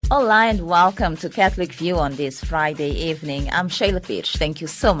Hola and welcome to Catholic View on this Friday evening. I'm Sheila Pires. Thank you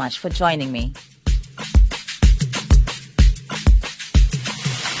so much for joining me.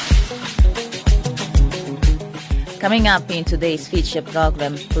 Coming up in today's feature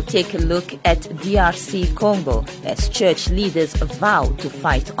program, we'll take a look at DRC Congo as church leaders vow to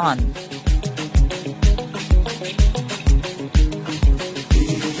fight on.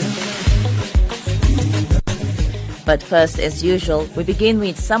 But first, as usual, we begin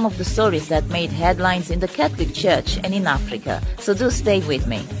with some of the stories that made headlines in the Catholic Church and in Africa. So do stay with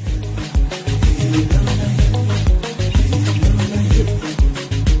me.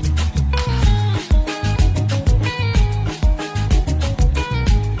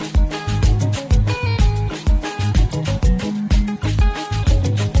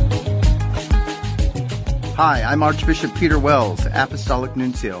 Hi, I'm Archbishop Peter Wells, Apostolic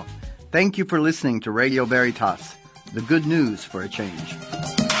Nuncio. Thank you for listening to Radio Veritas, the good news for a change.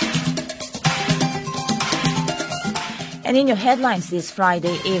 And in your headlines this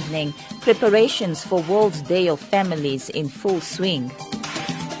Friday evening, preparations for World Day of Families in full swing.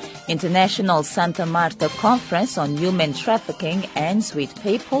 International Santa Marta Conference on Human Trafficking ends with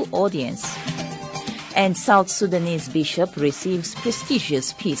papal audience. And South Sudanese bishop receives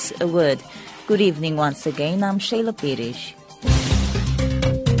prestigious Peace Award. Good evening once again, I'm Sheila Pires.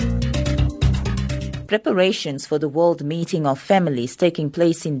 Preparations for the World Meeting of Families taking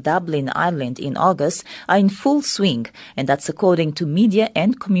place in Dublin, Ireland in August are in full swing, and that's according to Media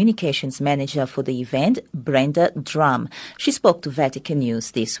and Communications Manager for the event, Brenda Drum. She spoke to Vatican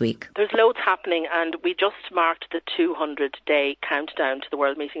News this week. There's loads happening, and we just marked the 200-day countdown to the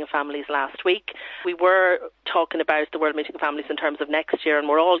World Meeting of Families last week. We were talking about the World Meeting of Families in terms of next year, and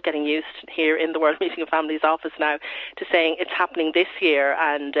we're all getting used here in the World Meeting of Families office now to saying it's happening this year,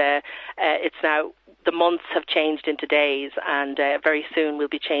 and it's now the months have changed into days, and very soon we'll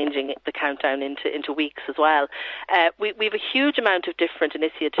be changing the countdown into weeks as well. We have a huge amount of different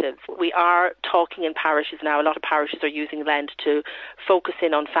initiatives. We are talking in parishes now. A lot of parishes are using Lent to focus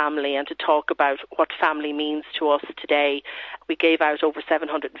in on family and to talk about what family means to us today. We gave out over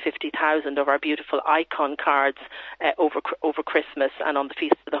 750,000 of our beautiful icon cards over Christmas and on the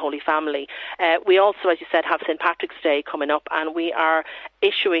Feast of the Holy Family. We also, as you said, have St. Patrick's Day coming up, and we are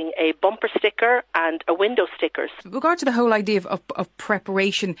issuing a bumper sticker and a window stickers. With regard to the whole idea of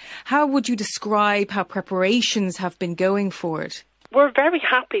preparation, how would you describe how preparations have been going for it? We're very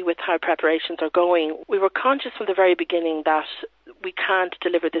happy with how preparations are going. We were conscious from the very beginning that we can't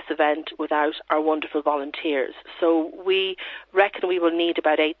deliver this event without our wonderful volunteers. So we reckon we will need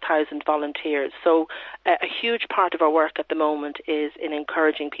about 8,000 volunteers. So a huge part of our work at the moment is in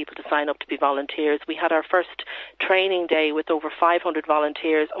encouraging people to sign up to be volunteers. We had our first training day with over 500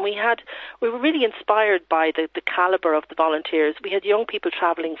 volunteers, and we were really inspired by the calibre of the volunteers. We had young people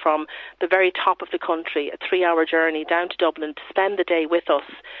travelling from the very top of the country, a 3-hour journey down to Dublin to spend the day with us.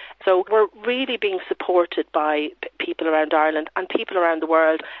 So we're really being supported by people around Ireland and people around the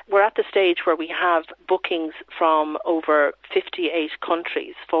world. We're at the stage where we have bookings from over 58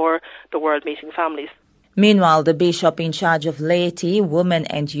 countries for the World Meeting of Families. Meanwhile, the bishop in charge of laity, women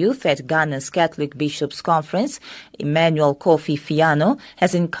and youth at Ghana's Catholic Bishops' Conference, Emmanuel Kofi Fiano,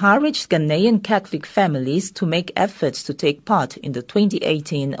 has encouraged Ghanaian Catholic families to make efforts to take part in the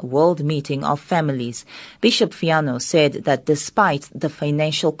 2018 World Meeting of Families. Bishop Fiano said that despite the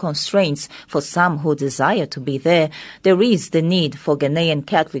financial constraints for some who desire to be there is the need for Ghanaian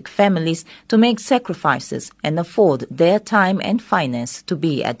Catholic families to make sacrifices and afford their time and finance to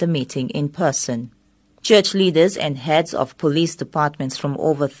be at the meeting in person. Church leaders and heads of police departments from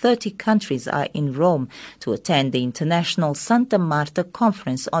over 30 countries are in Rome to attend the International Santa Marta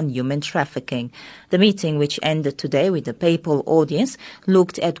Conference on Human Trafficking. The meeting, which ended today with a papal audience,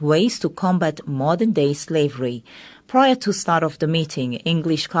 looked at ways to combat modern-day slavery. Prior to start of the meeting,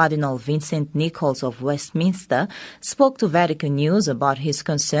 English Cardinal Vincent Nichols of Westminster spoke to Vatican News about his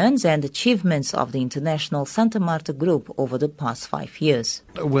concerns and achievements of the International Santa Marta Group over the past 5 years.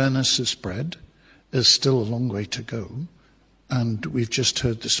 Awareness has spread. There's still a long way to go, and we've just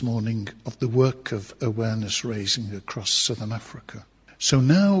heard this morning of the work of awareness raising across Southern Africa. So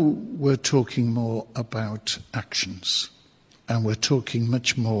now we're talking more about actions, and we're talking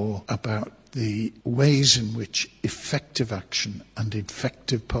much more about the ways in which effective action and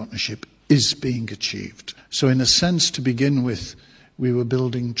effective partnership is being achieved. So in a sense, to begin with, we were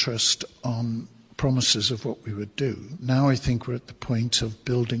building trust on promises of what we would do. Now I think we're at the point of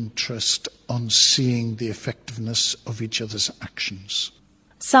building trust on seeing the effectiveness of each other's actions.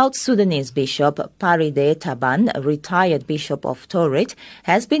 South Sudanese Bishop Paride Taban, a retired Bishop of Torit,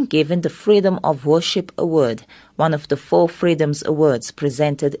 has been given the Freedom of Worship Award, one of the 4 Freedoms Awards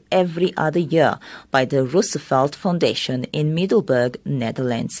presented every other year by the Roosevelt Foundation in Middelburg,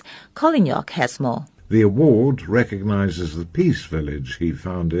 Netherlands. Colin York has more. The award recognizes the Peace Village he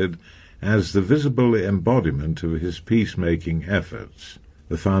founded as the visible embodiment of his peacemaking efforts.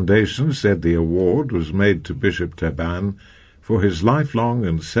 The foundation said the award was made to Bishop Taban for his lifelong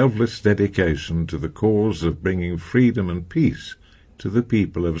and selfless dedication to the cause of bringing freedom and peace to the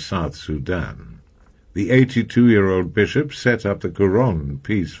people of South Sudan. The 82-year-old bishop set up the Quron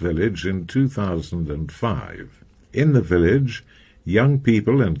Peace Village in 2005. In the village, young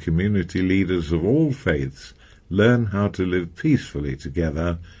people and community leaders of all faiths learn how to live peacefully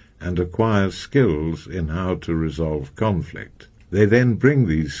together and acquire skills in how to resolve conflict. They then bring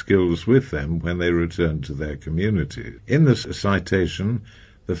these skills with them when they return to their community. In this citation,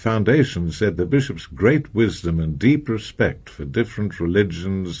 the foundation said the bishop's great wisdom and deep respect for different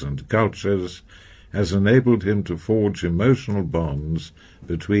religions and cultures has enabled him to forge emotional bonds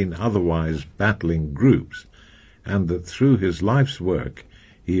between otherwise battling groups, and that through his life's work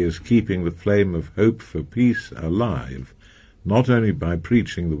he is keeping the flame of hope for peace alive, not only by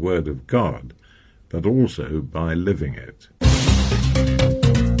preaching the word of God, but also by living it.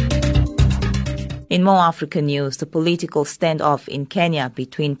 In more African news, the political standoff in Kenya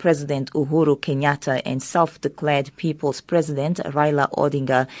between President Uhuru Kenyatta and self-declared People's President Raila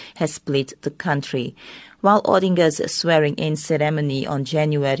Odinga has split the country. While Odinga's swearing-in ceremony on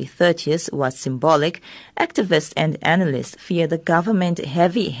January 30th was symbolic, activists and analysts fear the government's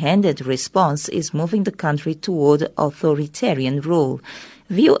heavy-handed response is moving the country toward authoritarian rule.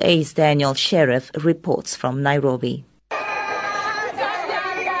 VOA's Daniel Sheriff reports from Nairobi.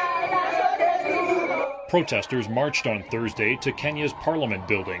 Protesters marched on Thursday to Kenya's Parliament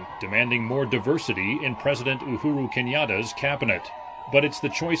building, demanding more diversity in President Uhuru Kenyatta's cabinet. But it's the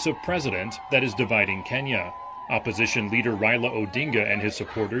choice of president that is dividing Kenya. Opposition leader Raila Odinga and his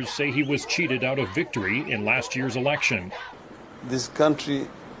supporters say he was cheated out of victory in last year's election. This country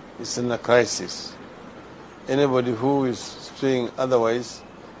is in a crisis. Anybody who is saying otherwise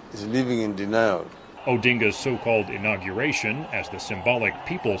is living in denial. Odinga's so-called inauguration as the symbolic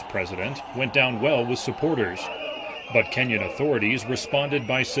people's president went down well with supporters. But Kenyan authorities responded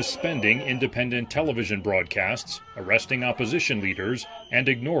by suspending independent television broadcasts, arresting opposition leaders, and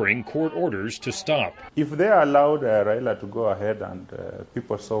ignoring court orders to stop. If they allowed Raila to go ahead and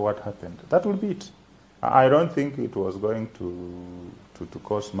people saw what happened, that would be it. I don't think it was going to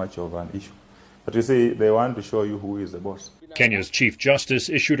cause much of an issue. But you see, they want to show you who is the boss. Kenya's Chief Justice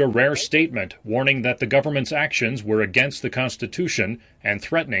issued a rare statement warning that the government's actions were against the Constitution and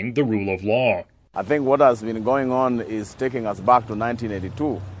threatening the rule of law. I think what has been going on is taking us back to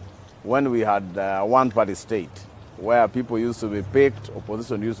 1982, when we had a one-party state, where people used to be picked,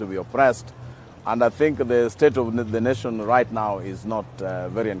 opposition used to be oppressed, and I think the state of the nation right now is not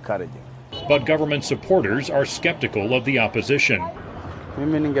very encouraging. But government supporters are skeptical of the opposition. I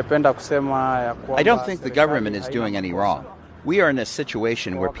don't think the government is doing any wrong. We are in a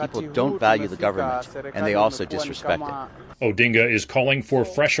situation where people don't value the government, and they also disrespect it. Odinga is calling for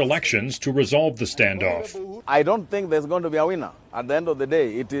fresh elections to resolve the standoff. I don't think there's going to be a winner. At the end of the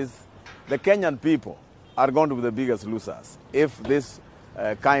day, it is the Kenyan people are going to be the biggest losers if this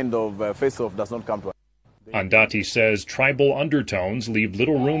kind of face-off does not come to us. Andati says tribal undertones leave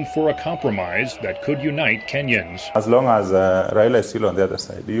little room for a compromise that could unite Kenyans. As long as Raila is still on the other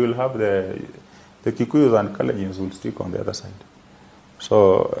side, you will have the Kikuyus and Kalejins will stick on the other side.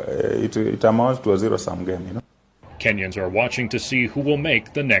 So it amounts to a zero-sum game, you know. Kenyans are watching to see who will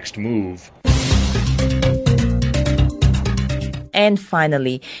make the next move. And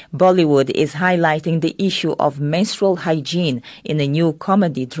finally, Bollywood is highlighting the issue of menstrual hygiene in a new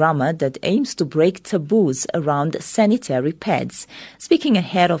comedy drama that aims to break taboos around sanitary pads. Speaking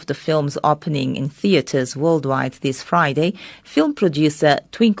ahead of the film's opening in theaters worldwide this Friday, film producer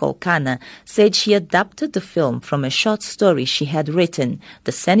Twinkle Khanna said she adapted the film from a short story she had written,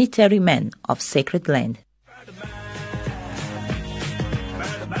 The Sanitary Man of Sacred Land.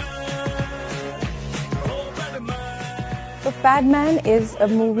 So Padman is a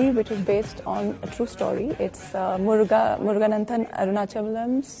movie which is based on a true story. It's Murugananthan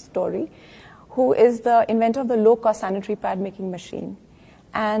Arunachalam's story, who is the inventor of the low-cost sanitary pad making machine.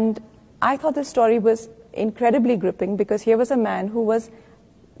 And I thought this story was incredibly gripping because here was a man who was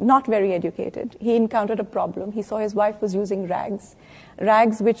not very educated. He encountered a problem. He saw his wife was using rags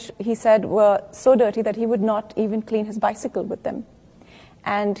which he said were so dirty that he would not even clean his bicycle with them.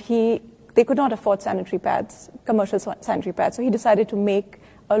 And they could not afford sanitary pads, commercial sanitary pads, so he decided to make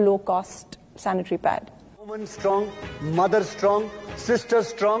a low-cost sanitary pad. Woman strong, mother strong, sister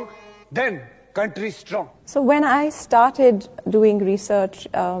strong, then country strong. So when I started doing research,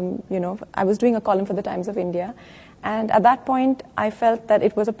 I was doing a column for the Times of India, and at that point I felt that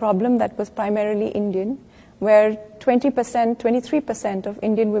it was a problem that was primarily Indian, where 23% of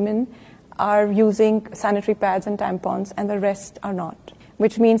Indian women are using sanitary pads and tampons and the rest are not,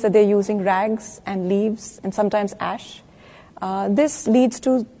 which means that they're using rags and leaves and sometimes ash. This leads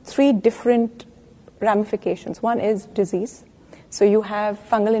to 3 different ramifications. One is disease. So you have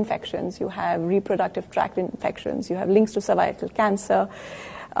fungal infections, you have reproductive tract infections, you have links to cervical cancer,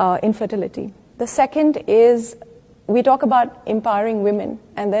 infertility. The second is we talk about empowering women,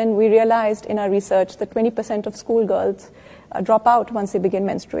 and then we realized in our research that 20% of schoolgirls drop out once they begin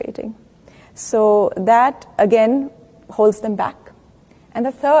menstruating. So that, again, holds them back. And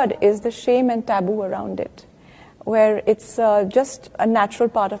the third is the shame and taboo around it, where it's just a natural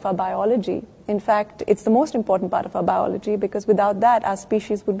part of our biology. In fact, it's the most important part of our biology, because without that, our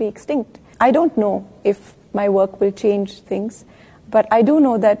species would be extinct. I don't know if my work will change things, but I do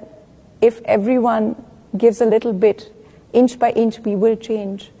know that if everyone gives a little bit, inch by inch, we will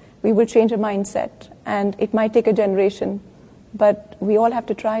change. We will change a mindset, and it might take a generation, but we all have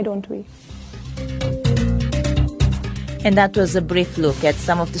to try, don't we? And that was a brief look at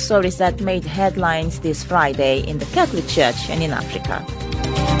some of the stories that made headlines this Friday in the Catholic Church and in Africa.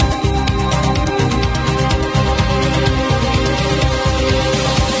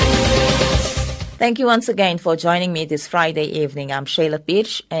 Thank you once again for joining me this Friday evening. I'm Sheila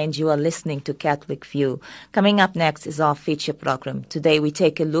Birch, and you are listening to Catholic View. Coming up next is our feature program. Today we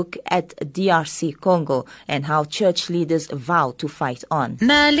take a look at DRC Congo and how church leaders vow to fight on.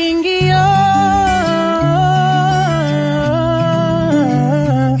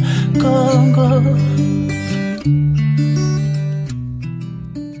 Congo.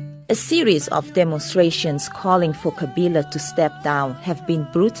 A series of demonstrations calling for Kabila to step down have been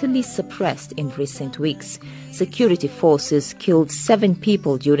brutally suppressed in recent weeks. Security forces killed 7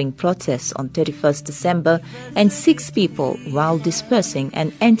 people during protests on 31st December and 6 people while dispersing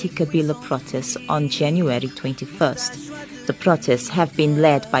an anti-Kabila protest on January 21st. The protests have been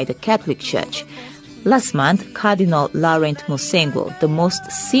led by the Catholic Church. Last month, Cardinal Laurent Mosengo, the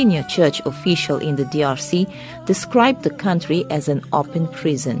most senior church official in the DRC, described the country as an open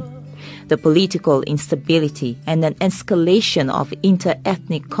prison. The political instability and an escalation of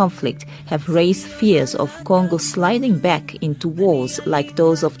inter-ethnic conflict have raised fears of Congo sliding back into wars like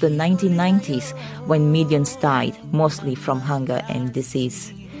those of the 1990s, when millions died, mostly from hunger and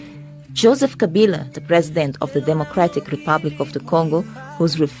disease. Joseph Kabila, the president of the Democratic Republic of the Congo,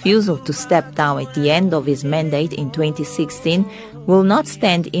 whose refusal to step down at the end of his mandate in 2016, will not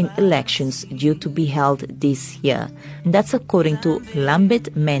stand in elections due to be held this year. And that's according to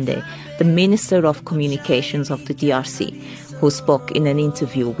Lambert Mende, the Minister of Communications of the DRC, who spoke in an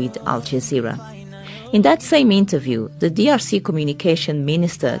interview with Al Jazeera. In that same interview, the DRC communication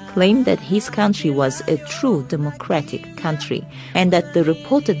minister claimed that his country was a true democratic country and that the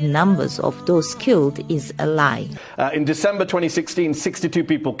reported numbers of those killed is a lie. In December 2016, 62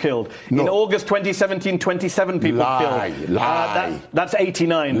 people killed. No. In August 2017, 27 people killed. That's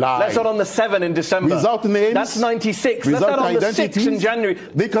 89. That's not on the 7 in December. Without names. That's 96. That's not on the 6 in January.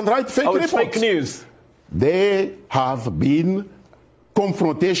 They can write fake reports. It's fake news. They have been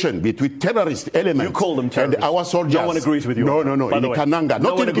confrontation between terrorist elements. You call them terrorists. And our soldiers. No one agrees with you. No. In Kananga.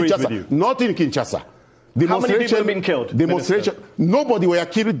 No one agrees with you. Not in Kinshasa. How many people have been killed? Demonstration. Nobody were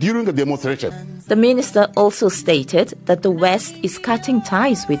killed during the demonstration. The minister also stated that the West is cutting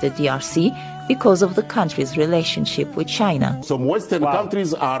ties with the DRC because of the country's relationship with China. Some Western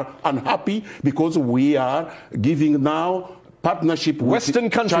countries are unhappy because we are giving now partnership with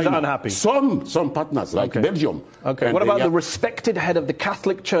Western countries China. Are unhappy. Some partners like Belgium. Okay. What about the respected head of the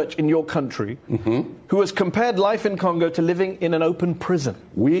Catholic Church in your country, who has compared life in Congo to living in an open prison?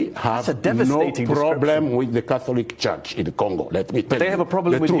 We have no problem with the Catholic Church in Congo. Let me tell you. They have a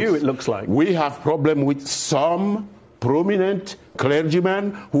problem with you, it looks like. We have problem with some prominent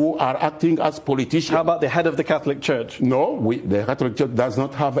clergymen who are acting as politicians. How about the head of the Catholic Church? No, the Catholic Church does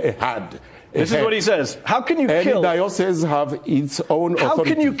not have a head. This is what he says. How can you kill? Any diocese have its own authority. How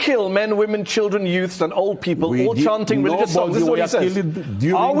can you kill men, women, children, youths, and old people all chanting religious songs? This is what he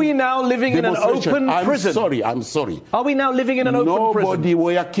says. Are we now living in an open prison? I'm sorry. Are we now living in an open prison? Nobody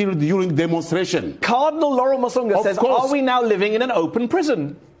were killed during demonstration. Cardinal Laurent Mosengo says, are we now living in an open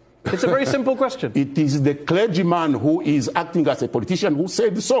prison? It's a very simple question. It is the clergyman who is acting as a politician who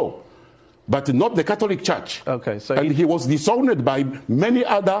said so, but not the Catholic Church. Okay, so and he was disowned by many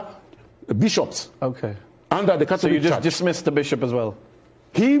other bishops. Okay. Under the Catholic Church. So you just dismissed the bishop as well?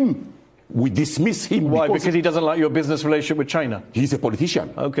 Him, we dismiss him. Why? Because he doesn't like your business relationship with China? He's a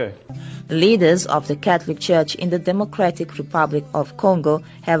politician. Okay. Leaders of the Catholic Church in the Democratic Republic of Congo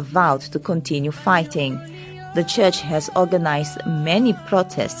have vowed to continue fighting. The church has organized many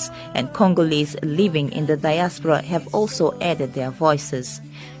protests, and Congolese living in the diaspora have also added their voices.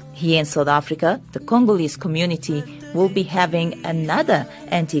 Here in South Africa, the Congolese community will be having another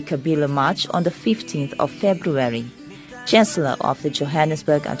anti-Kabila march on the 15th of February. Chancellor of the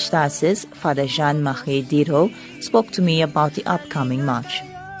Johannesburg Archdiocese, Father Jean-Marie Diro, spoke to me about the upcoming march.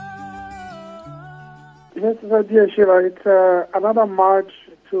 Yes, dear Sheila, it's another march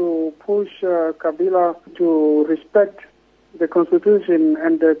to push Kabila to respect the Constitution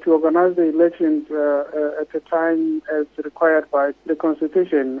and to organize the elections at a time as required by the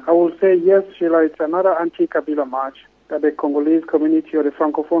Constitution. I will say, yes, Sheila, it's another anti-Kabila march that the Congolese community or the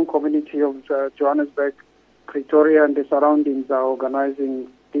Francophone community of Johannesburg, Pretoria and the surroundings are organizing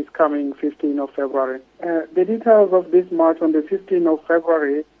this coming 15th of February. The details of this march on the 15th of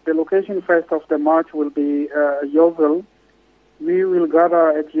February, the location first of the march will be Yeoville. We will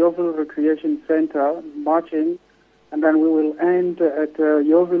gather at Yeoville Recreation Center, marching, and then we will end at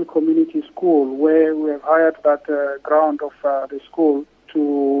Yeoville Community School, where we have hired that ground of the school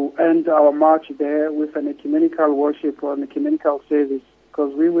to end our march there with an ecumenical worship or an ecumenical service,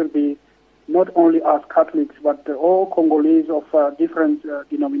 because we will be not only as Catholics, but all Congolese of different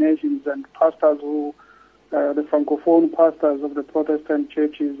denominations and pastors who, the Francophone pastors of the Protestant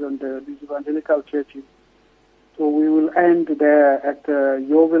churches and the evangelical churches. So we will end there at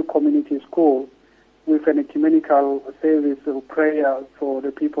Yeoville Community School with an ecumenical service of prayer for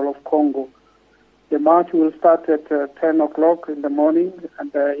the people of Congo. The march will start at 10 o'clock in the morning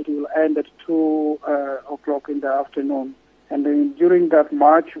and it will end at 2 o'clock in the afternoon. And then during that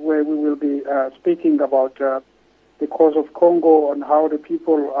march, where we will be speaking about the cause of Congo and how the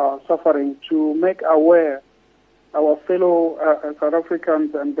people are suffering, to make aware our fellow South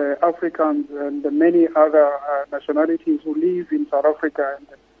Africans and the Africans and the many other nationalities who live in South Africa and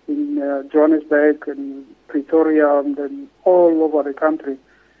in Johannesburg and Pretoria and then all over the country,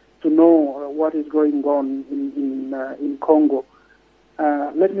 to know what is going on in Congo.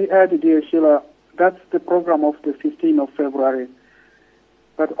 Let me add, dear Sheila, that's the program of the 15th of February.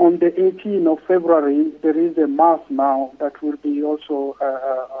 But on the 18th of February, there is a mass now that will be also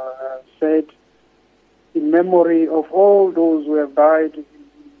said in memory of all those who have died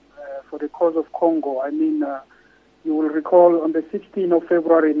for the cause of Congo. I mean, you will recall on the 16th of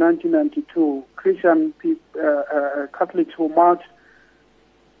February 1992, Christian Catholics who marched,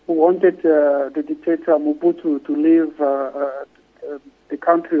 who wanted the dictator Mobutu to leave the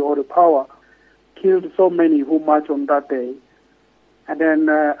country or the power, killed so many who marched on that day. And then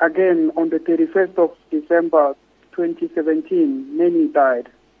again, on the 31st of December 2017, many died.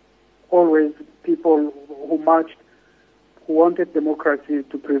 Always people who marched, who wanted democracy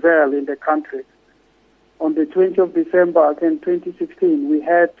to prevail in the country. On the 20th of December, again, 2016, we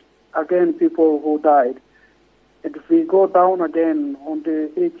had, again, people who died. And if we go down again on the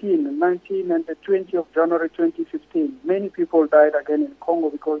 18th, 19th, and the 20th of January 2015, many people died again in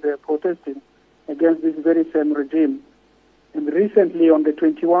Congo because they are protesting against this very same regime. And recently, on the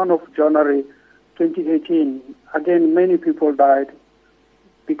 21st of January 2018, again, many people died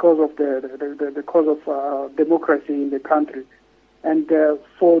because of the cause of democracy in the country. And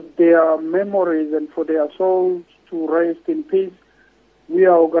for their memories and for their souls to rest in peace, we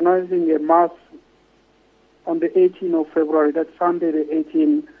are organizing a mass on the 18th of February, that's Sunday the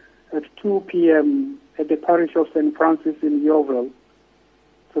 18th, at 2 p.m. at the parish of St. Francis in Yeoville.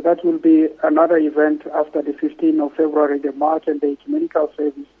 So that will be another event after the 15th of February, the march and the ecumenical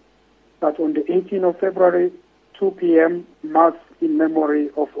service. But on the 18th of February, 2 p.m., mass in memory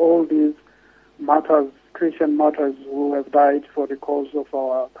of all these martyrs, Christian martyrs who have died for the cause of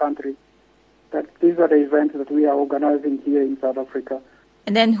our country. These are the events that we are organizing here in South Africa.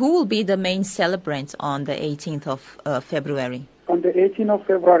 And then who will be the main celebrant on the 18th of February? On the 18th of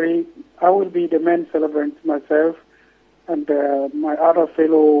February, I will be the main celebrant myself, and my other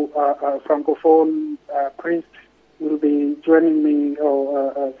fellow Francophone priest will be joining me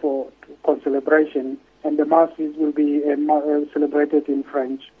for celebration, and the masses will be celebrated in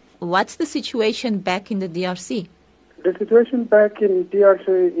French. What's the situation back in the DRC? The situation back in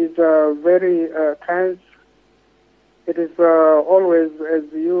DRC is very tense. It is always, as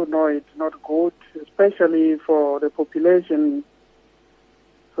you know, it's not good, especially for the population.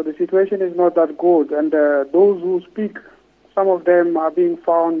 So the situation is not that good, and those who speak, some of them are being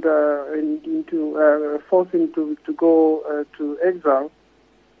found forcing to go to exile.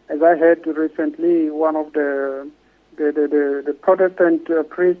 As I heard recently, one of the the Protestant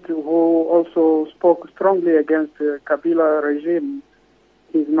priest who also spoke strongly against the Kabila regime,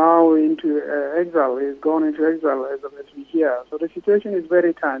 is now into exile. He's gone into exile as we hear. So the situation is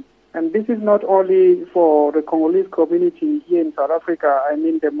very tense. And this is not only for the Congolese community here in South Africa, I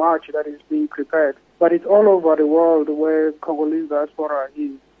mean the march that is being prepared, but it's all over the world where Congolese diaspora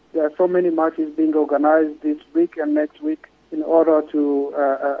is. There are so many marches being organized this week and next week in order to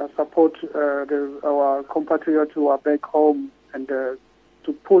support our compatriots who are back home and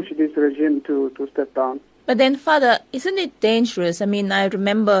to push this regime to step down. But then, Father, isn't it dangerous? I mean, I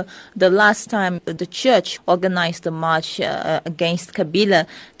remember the last time the church organized a march against Kabila,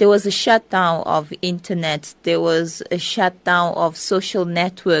 there was a shutdown of internet, there was a shutdown of social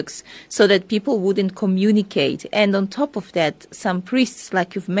networks so that people wouldn't communicate. And on top of that, some priests,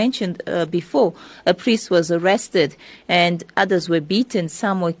 like you've mentioned before, a priest was arrested and others were beaten,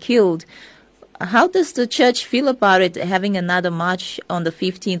 some were killed. How does the church feel about it, having another march on the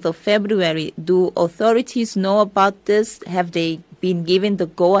 15th of February? Do authorities know about this? Have they been given the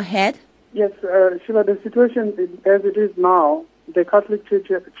go-ahead? Yes, Sheila, the situation as it is now, the Catholic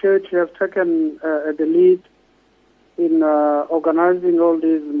Church has taken the lead in organizing all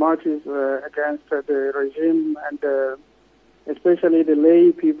these marches against the regime, and especially the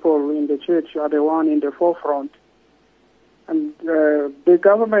lay people in the church are the one in the forefront. And the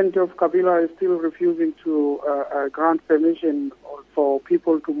government of Kabila is still refusing to grant permission for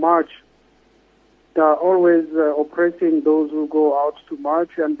people to march. They are always oppressing those who go out to march,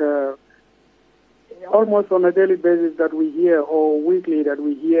 and almost on a daily basis that we hear, or weekly that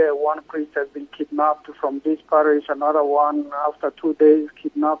we hear, one priest has been kidnapped from this parish, another one after 2 days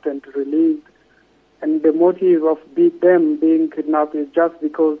kidnapped and released. And the motive of them being kidnapped is just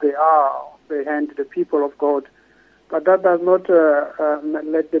because they are the people of God. But that does not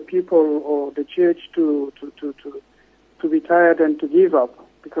let the people or the church to be tired and to give up,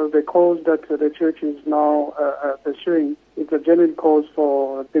 because the cause that the church is now pursuing is a genuine cause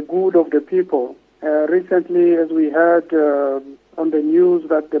for the good of the people. Recently, as we heard on the news,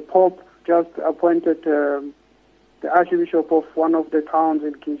 that the Pope just appointed the Archbishop of one of the towns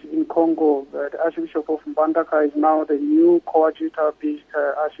in Congo. The Archbishop of Mbandaka is now the new coadjutor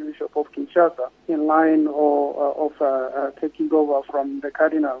Archbishop of Kinshasa, in line of taking over from the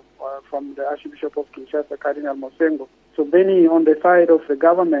Cardinal, from the Archbishop of Kinshasa, Cardinal Mosengo. So many on the side of the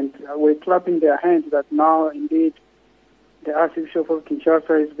government were clapping their hands that now indeed the Archbishop of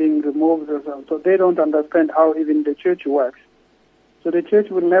Kinshasa is being removed. So they don't understand how even the church works. So the church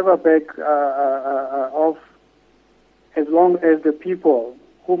will never back off as long as the people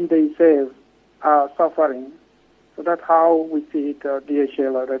whom they serve are suffering. So that's how we see it, dear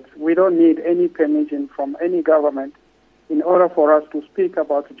Sheila, that we don't need any permission from any government in order for us to speak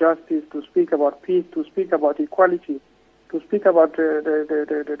about justice, to speak about peace, to speak about equality, to speak about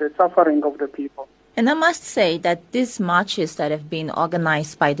the suffering of the people. And I must say that these marches that have been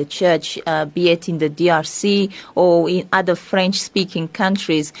organized by the church, be it in the DRC or in other French-speaking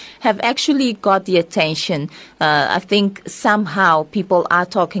countries, have actually got the attention. I think somehow people are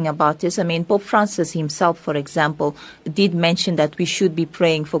talking about this. I mean, Pope Francis himself, for example, did mention that we should be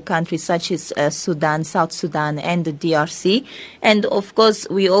praying for countries such as Sudan, South Sudan, and the DRC. And, of course,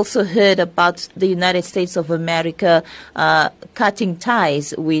 we also heard about the United States of America cutting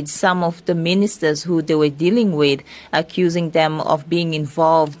ties with some of the ministers who they were dealing with, accusing them of being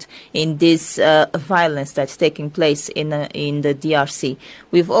involved in this violence that's taking place in the DRC.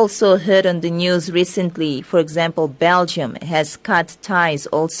 We've also heard on the news recently, for example, Belgium has cut ties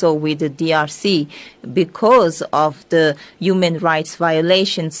also with the DRC because of the human rights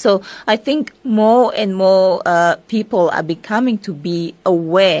violations. So I think more and more people are becoming to be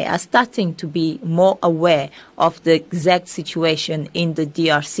aware, are starting to be more aware of the exact situation in the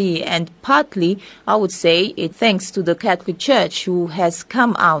DRC. And partly, I would say, it thanks to the Catholic Church, who has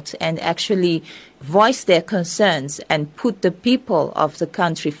come out and actually voiced their concerns and put the people of the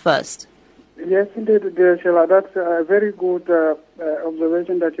country first. Yes, indeed, dear Sheila. That's a very good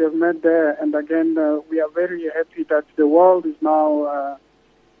observation that you have made there. And again, we are very happy that the world is now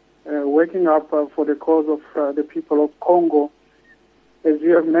waking up for the cause of the people of Congo. As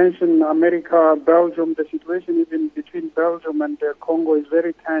you have mentioned, America, Belgium, the situation even between Belgium and Congo is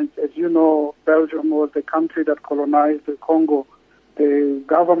very tense. As you know, Belgium was the country that colonized Congo. The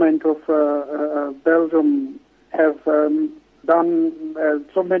government of Belgium have done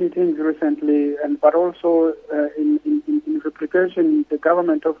so many things recently, but also in replication, the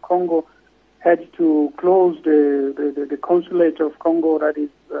government of Congo had to close the consulate of Congo that is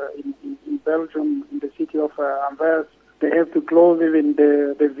in Belgium, in the city of Anvers, They have to close even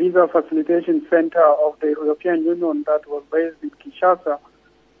the visa facilitation center of the European Union that was based in Kinshasa.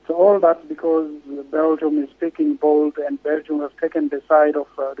 So all that because Belgium is speaking bold and Belgium has taken the side of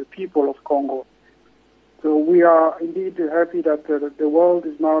the people of Congo. So we are indeed happy that the world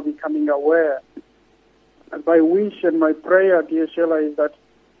is now becoming aware. And my wish and my prayer, dear Sheila, is that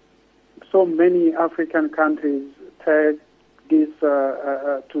so many African countries take this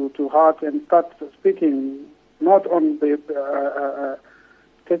to heart and start speaking not on the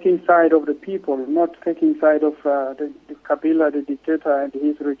taking side of the people, not taking side of the Kabila, the dictator, and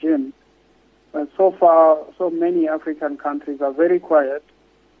his regime. And so far, so many African countries are very quiet,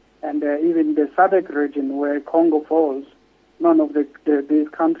 and even the SADC region where Congo falls, none of these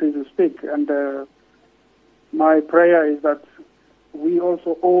countries speak. And my prayer is that we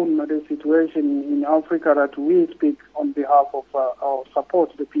also own the situation in Africa, that we speak on behalf of or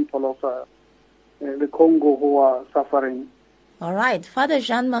support the people of the Congo who are suffering. All right. Father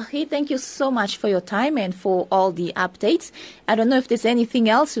Jean-Marie, thank you so much for your time and for all the updates. I don't know if there's anything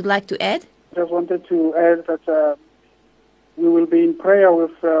else you'd like to add. Just wanted to add that we will be in prayer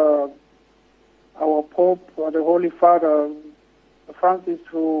with our Pope, the Holy Father, Francis,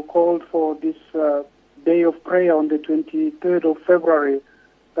 who called for this day of prayer on the 23rd of February,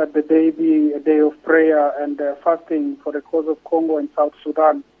 that the day be a day of prayer and fasting for the cause of Congo and South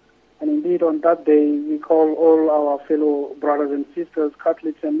Sudan. And indeed, on that day, we call all our fellow brothers and sisters,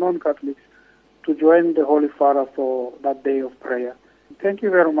 Catholics and non-Catholics, to join the Holy Father for that day of prayer. Thank you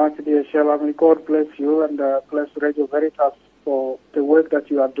very much, dear Sheila. May God bless you and bless Radio Veritas for the work that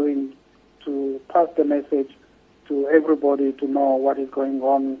you are doing to pass the message to everybody to know what is going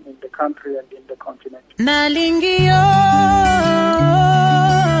on in the country and in the continent. Nalingio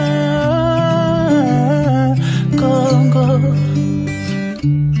Congo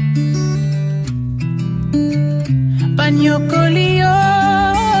Panyokolio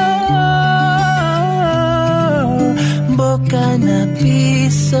Boca na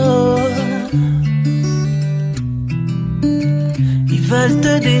piso. Ils veulent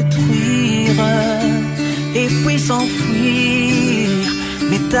te détruire et puis s'enfuir,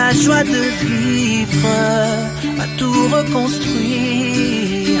 mais ta joie de vivre va tout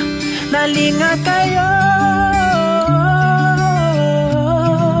reconstruire. La ligne à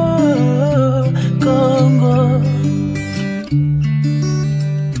Congo.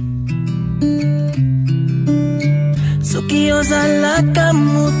 Soki ozalaka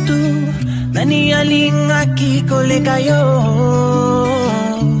mutu nani alinga kikoleka yo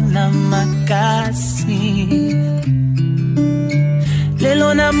na makasi. Lelo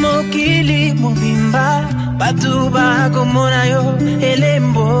na mokili mobimba batu bakomona yo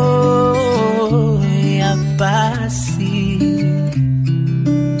elembo ya pasi.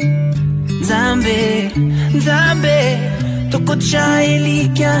 Nzambe, Nzambe, tokocha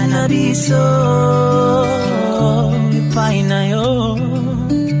elikia na biso paina yo.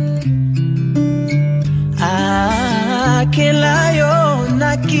 Akela yo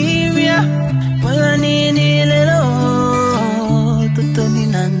na kimya, wala nini lelo, tutoni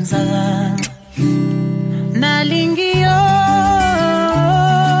nanzala. Nalingi yo,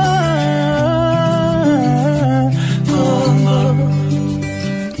 Congo,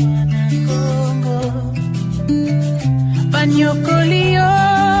 Panyokoli yo,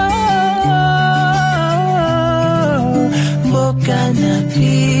 Boka na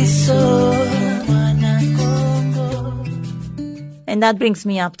piso. And that brings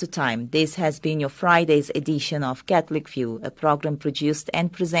me up to time. This has been your Friday's edition of Catholic View, a program produced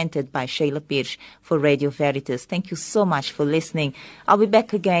and presented by Sheila Pirsch for Radio Veritas. Thank you so much for listening. I'll be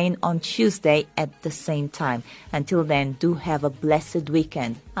back again on Tuesday at the same time. Until then, do have a blessed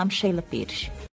weekend. I'm Sheila Pirsch.